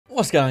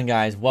What's going on,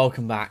 guys?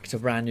 Welcome back to a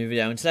brand new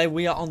video, and today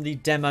we are on the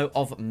demo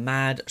of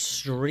Mad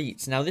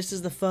Streets. Now this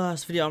is the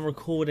first video I'm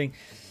recording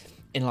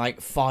in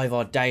like 5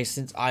 odd days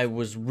since I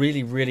was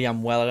really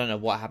unwell. I don't know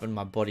what happened.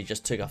 My body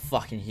just took a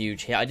fucking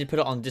huge hit. I did put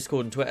it on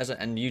Discord and Twitter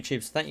and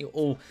YouTube, so thank you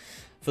all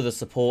for the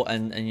support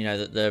and you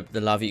know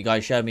the love that you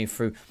guys showed me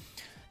through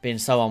being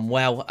so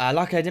unwell.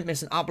 Luckily I didn't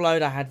miss an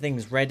upload. I had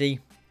things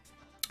ready.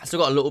 I still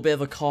got a little bit of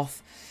a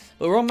cough.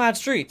 But we're on Mad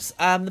Streets.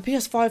 The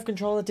PS5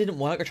 controller didn't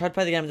work. I tried to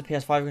play the game with the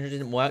PS5 controller,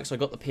 didn't work, so I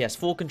got the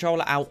PS4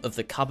 controller out of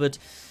the cupboard.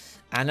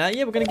 And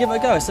yeah, we're going to give it a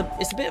go. It's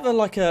a bit of a,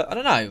 like a, I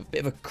don't know, bit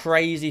of a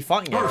crazy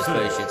fighting game, I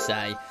suppose you should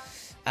say.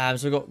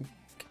 So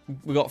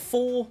we've got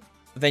 4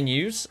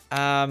 venues.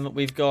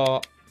 We've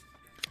got,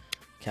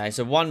 okay,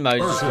 so one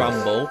mode is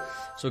Rumble.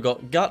 So we've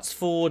got Guts,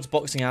 Fords,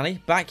 Boxing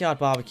Alley, Backyard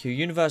Barbecue,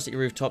 University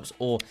Rooftops,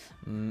 or,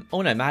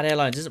 oh no, Mad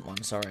Airlines isn't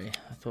one, sorry.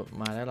 I thought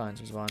Mad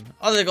Airlines was one.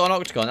 Oh, they've got an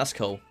Octagon, that's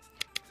cool.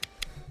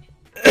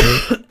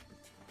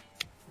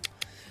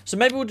 So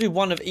maybe we'll do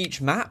one of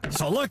each map.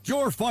 Select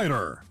your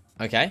fighter.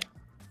 Okay.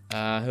 Who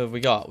have we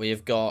got? We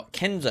have got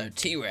Kenzo,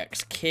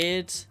 T-Rex,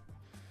 Kid,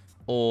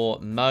 or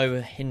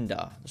Mo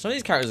Hinder. Some of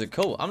these characters are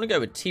cool. I'm gonna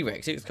go with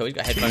T-Rex. He looks cool. He's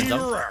got headphones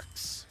on.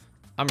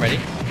 I'm ready.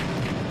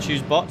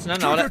 Choose bots. No.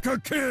 Alright,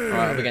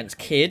 up against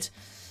Kid.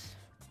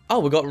 Oh,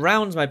 we've got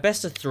rounds mode.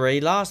 Best of 3.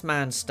 Last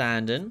man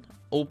standing.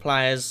 All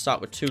players start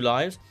with 2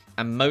 lives.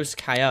 And most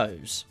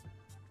KOs.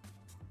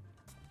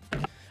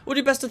 We'll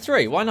do best of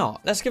 3. Why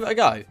not? Let's give it a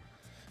go.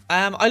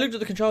 I looked at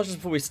the controls just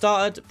before we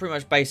started. Pretty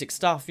much basic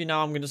stuff. You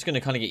know, I'm just going to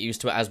kind of get used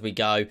to it as we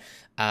go.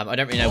 I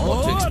don't really know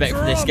what to expect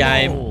from this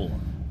game.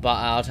 But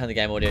I'll turn the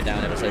game audio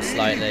down ever so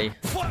slightly.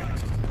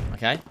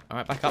 Okay.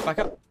 Alright, back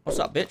up. What's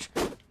up, bitch?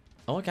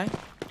 Oh, okay.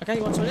 Okay,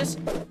 you want some of this?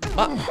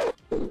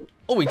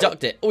 Oh, he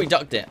ducked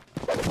it.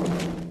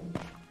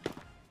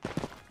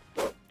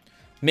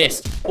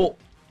 Missed. Oh.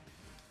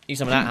 Use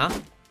some of that, huh?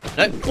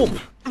 No. Boom.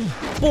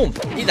 Boom.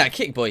 Eat that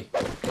kick, boy.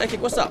 That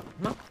kick. What's up?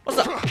 What's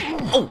up?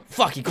 Oh,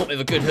 fuck. He caught me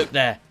with a good hook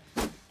there.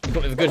 Oh,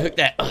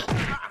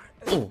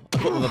 I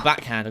caught him with a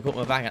backhand.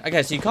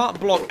 Okay, so you can't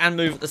block and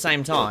move at the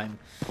same time.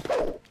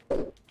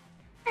 Oh,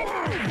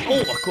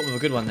 I caught him with a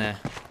good one there.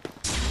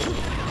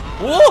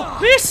 Whoa,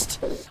 missed.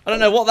 I don't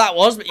know what that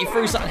was, but you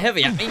threw something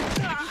heavy at me.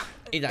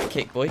 Eat that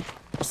kick, boy.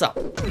 What's up?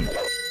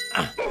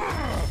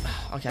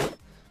 Okay.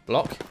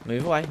 Block.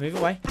 Move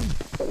away.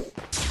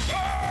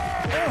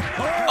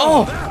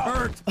 Oh!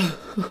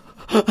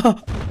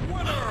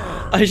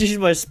 I just used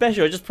my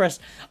special. I just pressed.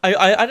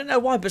 I don't know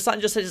why, but something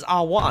just says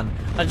R1.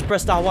 I just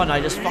pressed R1. And I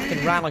just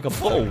fucking ran like a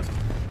bull.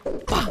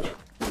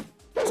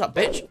 What's up,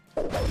 bitch?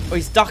 Oh,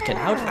 he's ducking.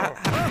 How?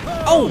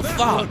 Oh,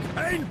 fuck!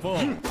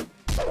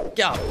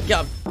 Get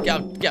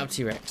up,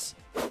 T-Rex.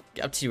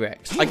 Get up,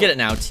 T-Rex. I get it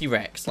now,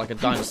 T-Rex, like a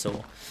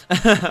dinosaur.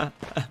 Fuck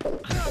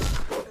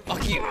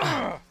you.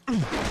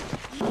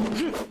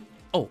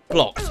 Oh,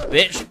 blocked,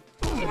 bitch.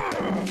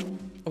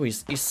 Oh,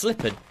 he's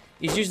slipping.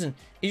 He's using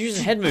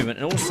head movement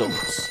and all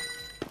sorts.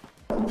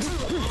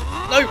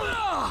 No!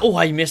 Oh,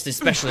 I missed his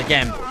special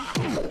again.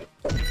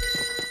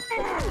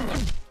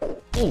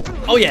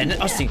 Oh yeah,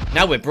 I see.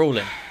 Now we're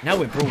brawling. Huh?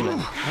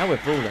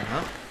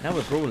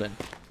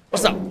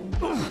 What's up?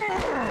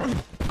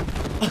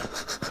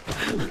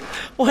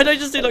 Why don't I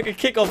just do like a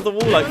kick off the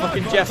wall like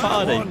fucking Jeff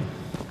Hardy?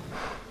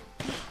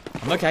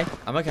 I'm okay.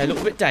 A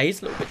little bit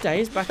dazed.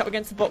 Back up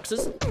against the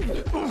boxers.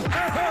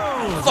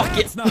 Fuck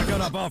it. Not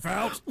gonna buff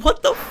out.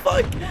 What the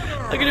fuck?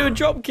 I can do a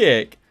drop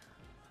kick.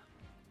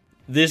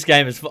 This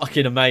game is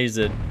fucking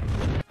amazing.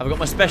 I've got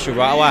my special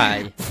right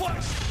away.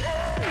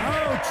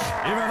 Ouch.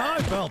 Even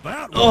I felt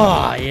that one.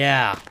 Oh,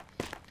 yeah.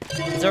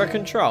 Is there a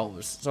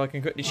controls so I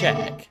can quickly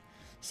check?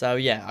 So,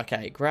 yeah,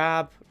 okay.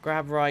 Grab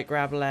right,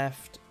 grab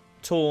left.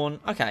 Torn.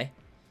 Okay,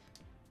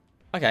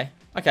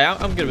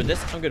 I'm good with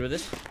this.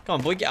 Come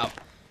on, boy, get up.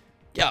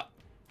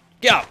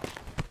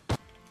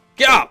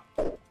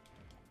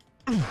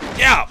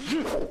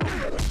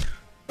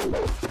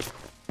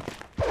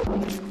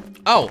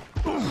 Oh.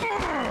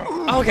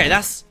 Okay,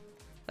 that's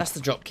the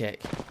drop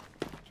kick.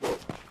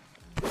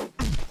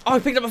 Oh, I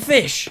picked up a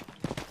fish.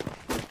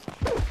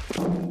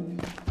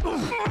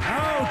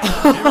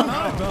 Ouch. Even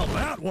I felt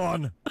that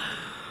one.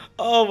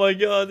 Oh my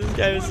god, this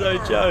game is so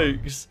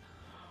jokes.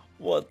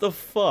 What the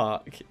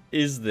fuck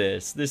is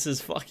this? This is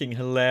fucking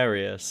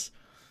hilarious.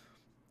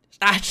 It's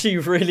actually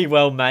really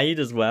well made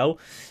as well.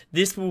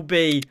 This will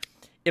be,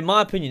 in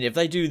my opinion, if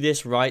they do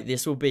this right,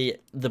 this will be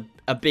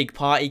a big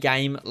party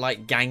game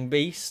like Gang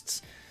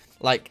Beasts.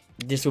 Like,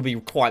 this will be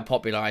quite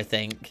popular, I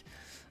think.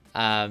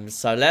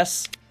 So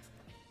let's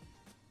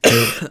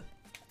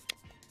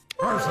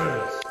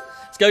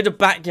go to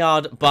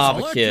Backyard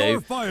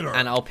Barbecue,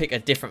 and I'll pick a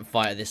different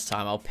fighter this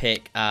time. I'll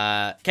pick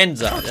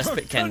Kenzo. Let's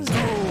pick Kenzo.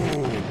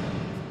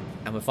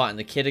 And we're fighting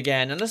the Kid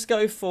again. And let's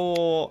go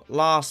for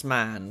Last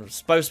Man.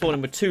 Both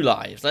spawning with 2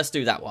 lives. Let's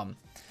do that one.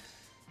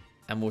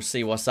 And we'll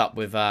see what's up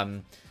with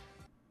it.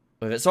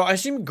 So I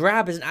assume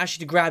grab isn't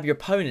actually to grab your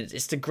opponents.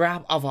 It's to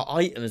grab other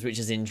items, which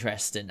is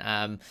interesting.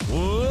 So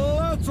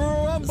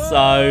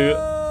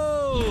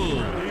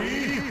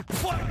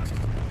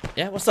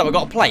Yeah, what's up? I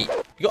got a plate.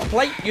 You got a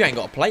plate? You ain't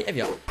got a plate, have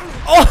you?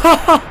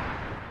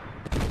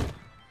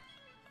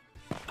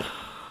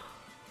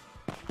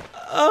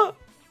 Oh!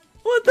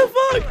 What the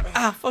fuck?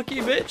 Ah, fuck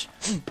you, bitch.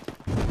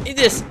 Eat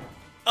this.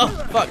 Oh,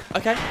 fuck.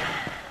 Okay.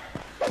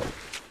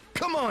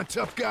 Come on,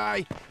 tough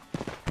guy.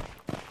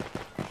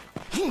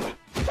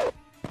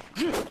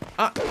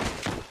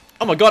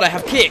 Oh my god, I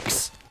have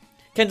kicks.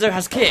 Kenzo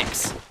has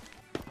kicks.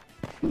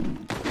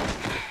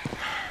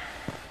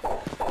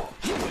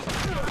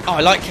 Oh,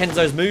 I like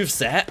Kenzo's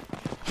moveset.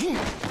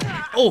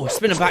 Oh,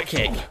 spin and back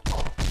kick.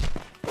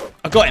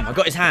 I got him. I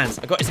got his hands.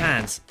 I got his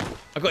hands.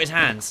 I got his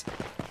hands.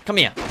 Come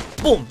here.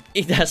 Boom.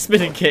 Eat that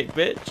spinning kick,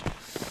 bitch.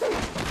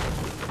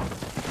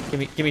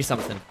 Give me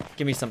something.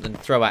 Give me something to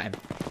throw at him.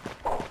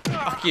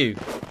 Fuck you.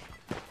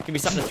 Give me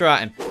something to throw at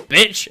him.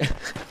 Bitch.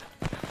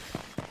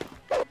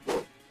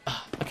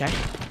 Okay.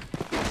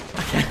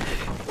 Okay.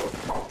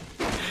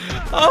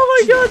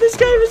 Oh my god, this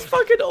game is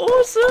fucking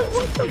awesome.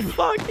 What the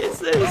fuck is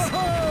this?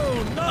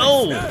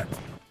 Oh.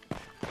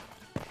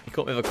 He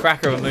caught me with a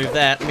cracker of a move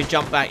there. Let me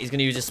jump back. He's going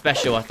to use his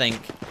special, I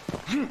think.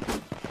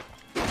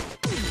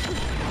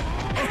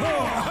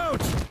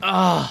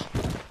 Ah. Oh,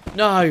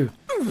 no.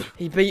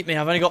 He beat me.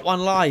 I've only got 1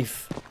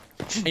 life.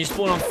 And you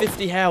spawn on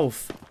 50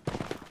 health.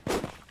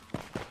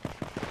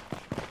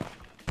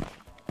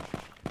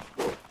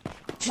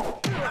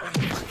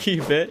 Fuck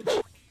you,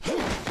 bitch.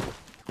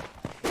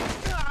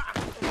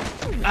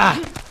 Ah!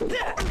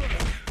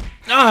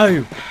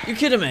 No! You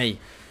kidding me?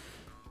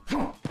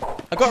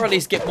 I got to at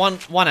least get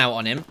one out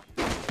on him.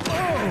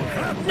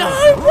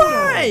 No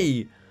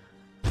way!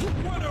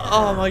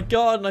 Oh my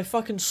god, and I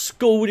fucking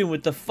schooled him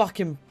with the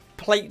fucking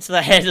plate to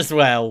the head as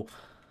well.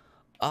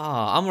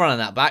 Ah, I'm running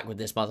that back with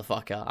this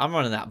motherfucker. I'm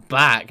running that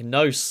back.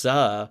 No,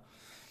 sir.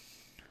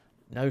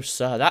 No,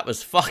 sir. That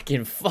was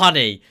fucking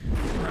funny.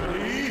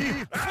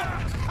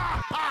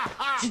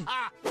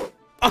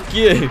 Fuck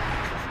you.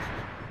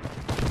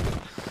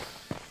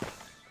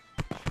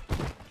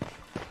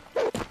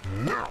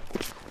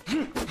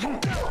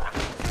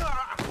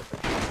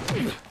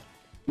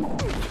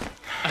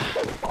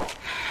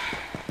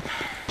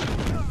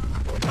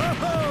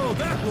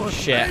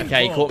 Shit.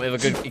 Okay, he caught me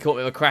with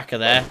a cracker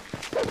there.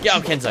 Get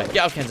up, Kenzo.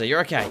 Get up, Kenzo.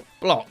 You're okay.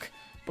 Block.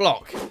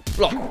 Block.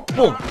 Block.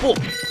 Boom. Boom.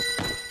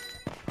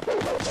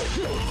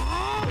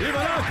 Even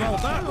I called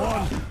that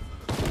one.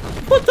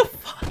 What the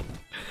fuck?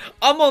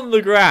 I'm on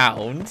the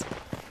ground.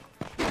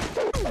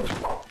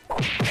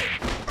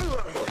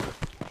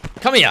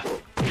 Come here.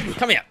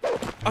 Come here.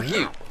 Fuck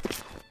you.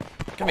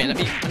 Come here. Let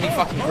me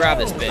fucking grab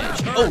this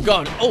bitch. Oh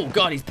god. Oh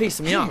god. He's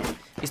piecing me up.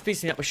 He's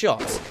piecing me up with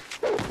shots.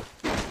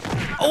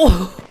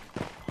 Oh.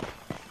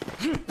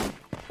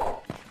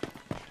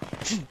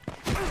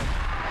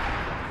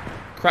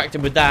 Cracked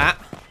him with that.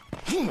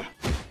 Oh,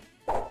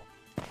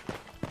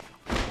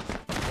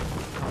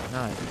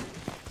 no.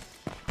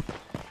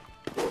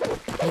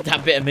 Eat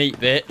that bit of meat,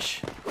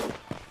 bitch.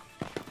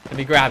 Let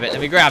me grab it. Let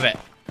me grab it.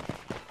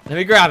 Let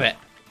me grab it.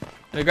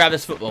 Let me grab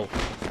this football.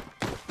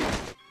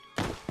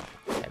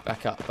 Okay,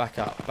 back up, back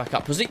up, back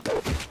up, pussy.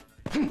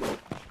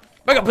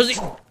 Back up,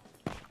 pussy.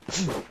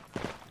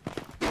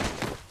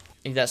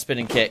 Eat that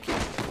spinning kick.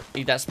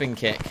 Eat that spin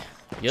kick.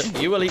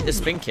 You will eat the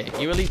spin kick.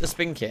 You will eat the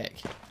spin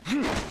kick.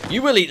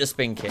 You will eat the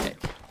spin kick.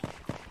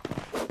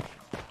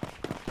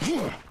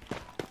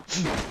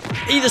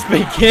 Eat the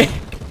spin kick.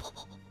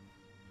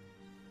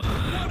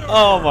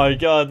 Oh my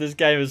god, this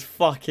game is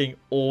fucking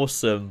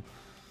awesome.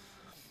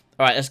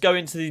 Alright, let's go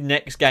into the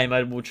next game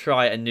mode and we'll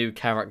try a new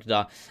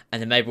character.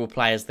 And then maybe we'll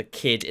play as the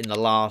kid in the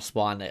last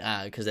one.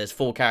 Because there's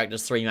 4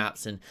 characters, 3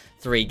 maps, and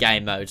 3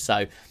 game modes.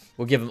 So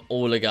we'll give them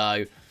all a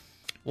go.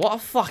 What a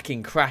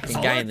fucking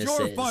cracking game this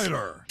is.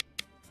 Fighter.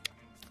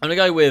 I'm going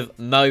to go with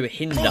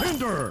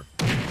Mohinder.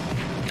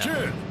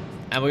 No.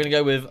 And we're going to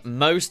go with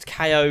most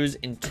KOs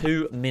in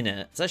 2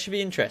 minutes. That should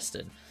be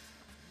interesting.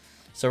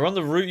 So we're on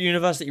the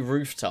University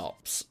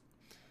rooftops.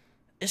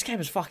 This game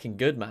is fucking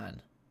good,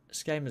 man.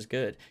 This game is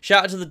good.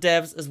 Shout out to the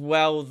devs as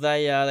well.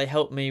 They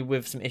helped me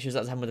with some issues that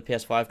I was having with the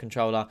PS5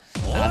 controller.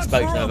 And I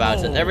spoke to them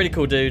about it. They're really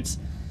cool dudes.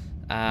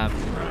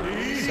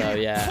 So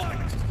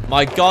yeah.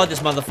 My god,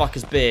 this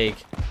motherfucker's big.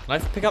 Can I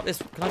pick up this?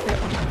 Can I pick up?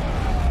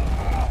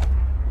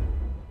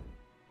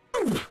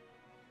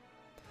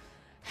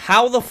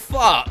 How the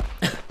fuck?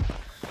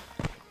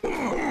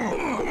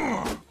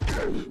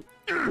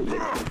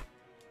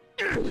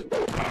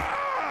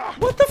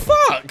 What the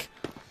fuck?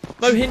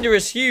 Mohinder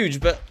is huge,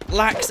 but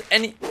lacks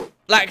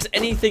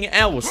anything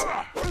else.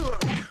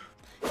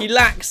 He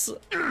lacks,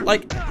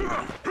 like,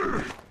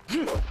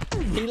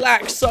 he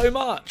lacks so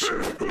much.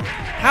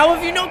 How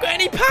have you not got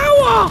any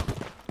power?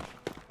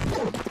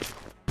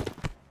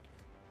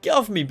 Get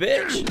off me,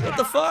 bitch. What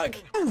the fuck?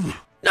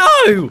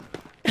 No!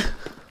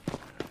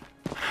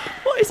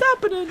 What is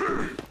happening?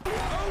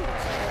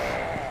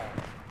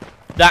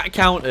 That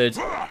countered.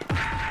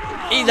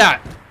 Eat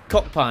that.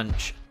 Cock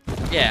punch.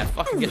 Yeah,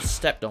 fucking get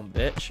stepped on,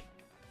 bitch.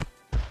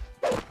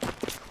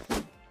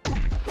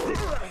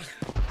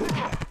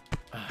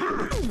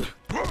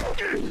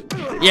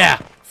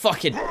 Yeah,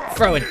 fucking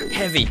throwing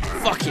heavy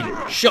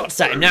fucking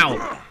shots at him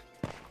now.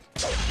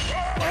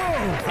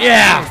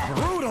 Yeah!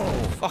 Brutal.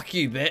 Fuck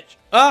you, bitch.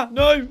 Ah,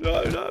 no,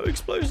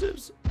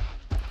 explosives.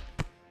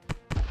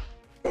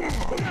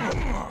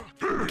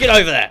 Get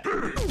over there.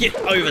 Get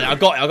over there. I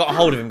got a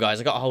hold of him, guys.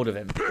 I got a hold of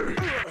him.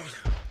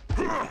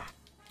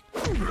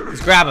 He's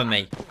grabbing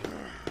me.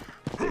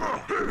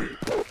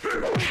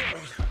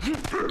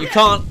 You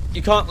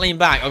can't lean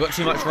back. I've got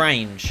too much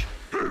range.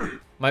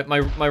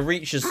 My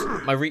reach is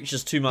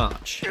too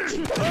much. That's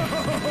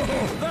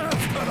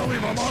gonna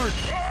leave a mark.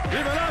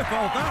 Even I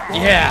felt that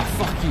one. Yeah,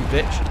 fuck you,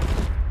 bitch.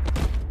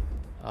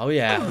 Oh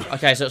yeah.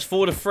 Okay, so it's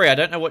 4-3. I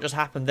don't know what just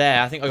happened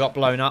there. I think I got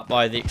blown up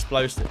by the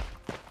explosive.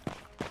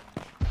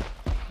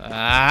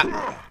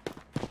 Ah.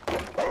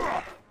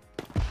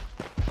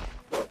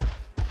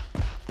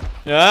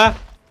 Yeah.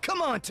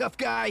 Come on, tough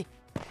guy.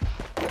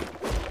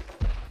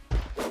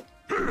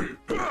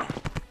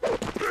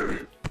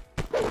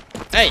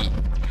 Hey.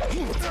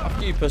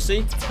 Fuck you,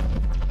 pussy.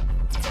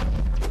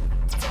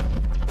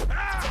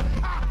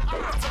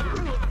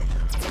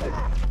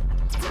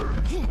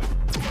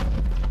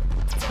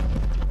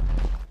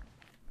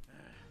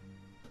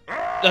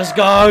 Let's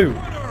go!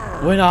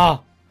 Winner!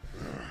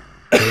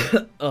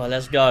 Oh,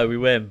 let's go. We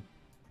win.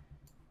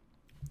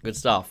 Good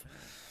stuff.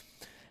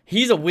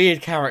 He's a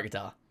weird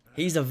character.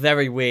 He's a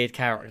very weird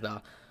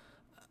character.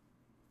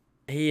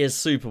 He is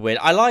super weird.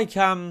 I like,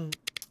 I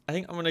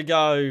think I'm going to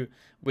go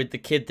with the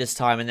kid this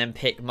time and then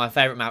pick my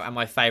favourite map and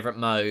my favourite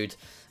mode.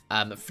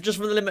 Just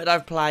from the limit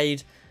I've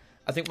played,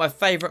 I think my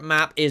favourite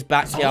map is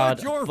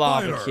Backyard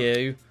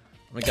Barbecue.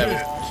 I'm going to go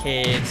with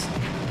kid.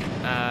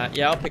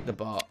 Yeah, I'll pick the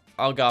bot.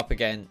 I'll go up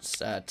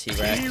against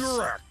T-Rex.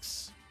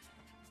 T-Rex.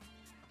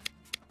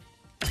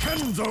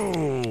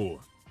 Kenzo.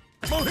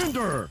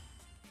 Mohinder.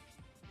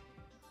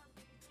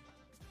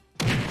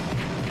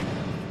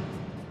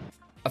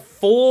 A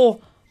 4.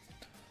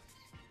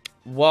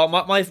 Well,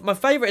 my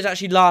favourite is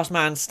actually Last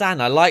Man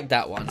Stand. I like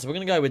that one, so we're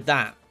going to go with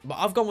that. But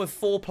I've gone with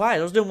 4 players.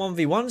 I was doing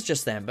 1v1s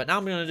just then, but now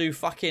I'm going to do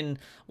fucking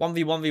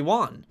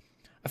 1v1v1.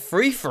 A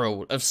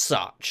free-for-all of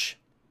such.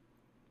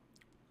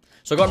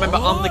 So I've got to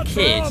remember, I'm the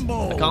kid.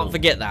 I can't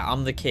forget that.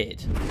 I'm the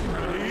kid.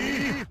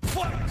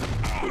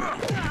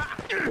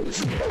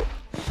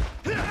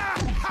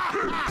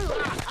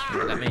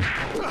 Let me.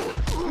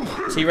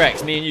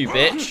 T-Rex, me and you,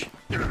 bitch.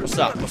 What's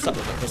up? What's up,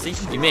 little pussy?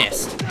 You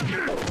missed.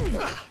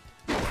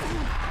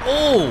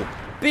 Oh,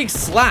 big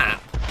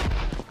slap.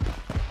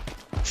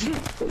 Even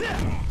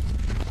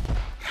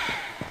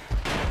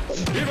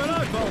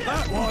I felt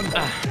that one.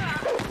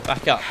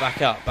 Back up,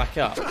 back up, back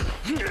up.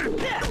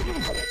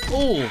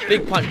 Oh,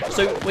 big punch.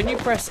 So when you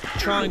press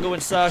triangle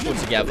and circle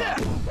together,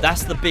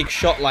 that's the big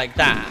shot like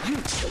that.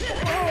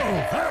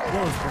 Oh, that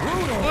was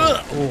brutal.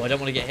 Oh, I don't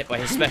want to get hit by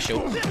his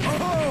special.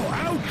 Oh,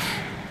 ouch.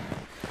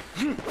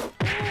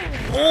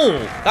 Oh,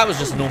 that was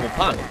just a normal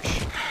punch.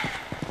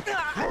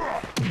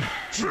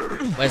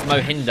 Where's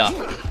Mohinder?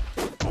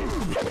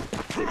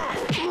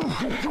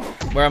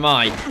 Where am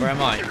I? Where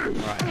am I?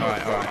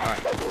 Alright.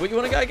 What, you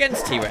want to go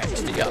against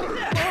T-Rex? Do you go? You want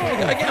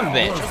to go again,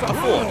 bitch? That's what I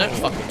thought. Don't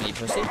fuck with me,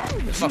 pussy.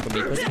 Don't fuck with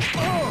me, pussy.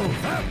 Oh,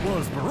 that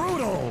was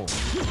brutal.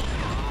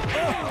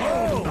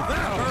 Oh,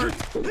 that hurt.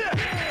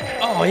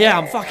 Oh yeah,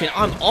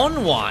 I'm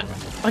on one.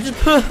 I just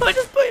put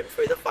him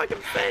through the fucking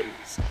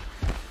fence.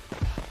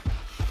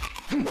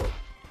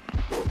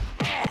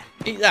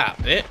 Eat that,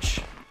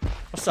 bitch.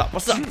 What's up?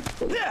 What's up?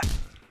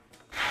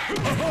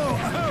 Oh,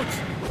 ouch.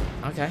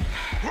 Okay,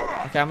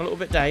 I'm a little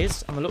bit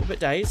dazed.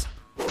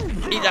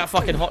 Eat that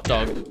fucking hot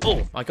dog.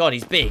 Oh my god,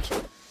 he's big.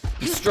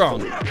 He's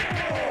strong.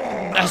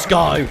 Let's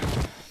go.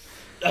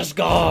 Let's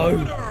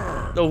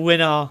go. The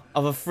winner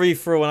of a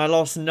free-for-all, and I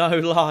lost no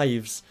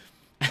lives.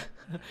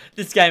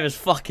 This game is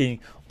fucking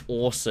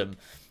awesome.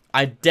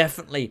 I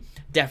definitely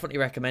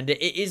recommend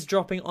it. It is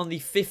dropping on the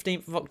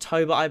 15th of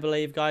October, I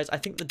believe, guys. I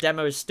think the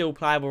demo is still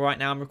playable right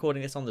now. I'm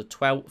recording this on the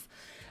 12th.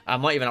 I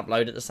might even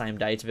upload it the same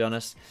day, to be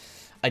honest.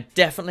 I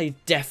definitely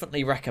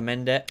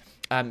recommend it.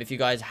 If you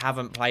guys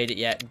haven't played it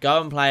yet,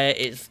 go and play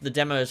it. The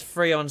demo is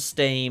free on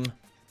Steam.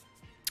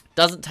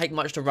 Doesn't take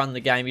much to run the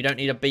game. You don't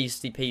need a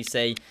beastie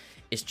PC.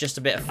 It's just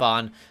a bit of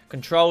fun.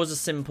 Controls are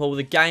simple.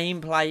 The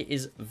gameplay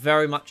is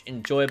very much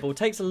enjoyable. It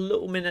takes a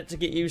little minute to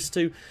get used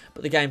to,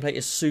 but the gameplay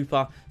is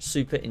super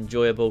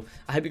enjoyable.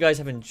 I hope you guys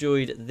have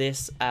enjoyed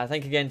this.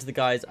 Thank you again to the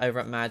guys over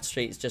at Mad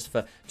Streets just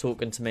for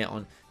talking to me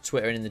on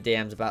Twitter and in the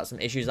DMs about some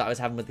issues that I was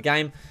having with the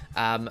game.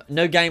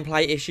 No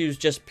gameplay issues,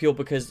 just pure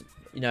because,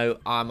 you know,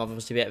 I'm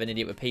obviously a bit of an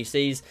idiot with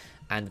PCs,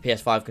 and the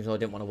PS5 controller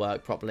didn't want to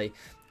work properly.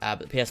 But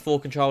the PS4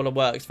 controller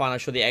works fine. I'm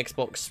sure the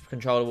Xbox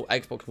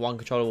One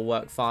controller will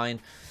work fine.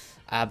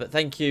 But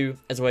thank you,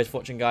 as always, for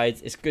watching,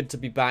 guys. It's good to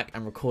be back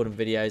and recording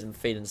videos and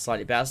feeling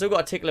slightly better. I've still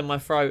got a tickle in my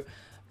throat,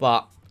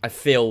 but I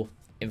feel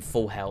in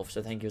full health.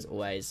 So thank you, as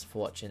always, for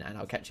watching, and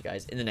I'll catch you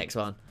guys in the next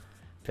one.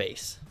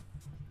 Peace.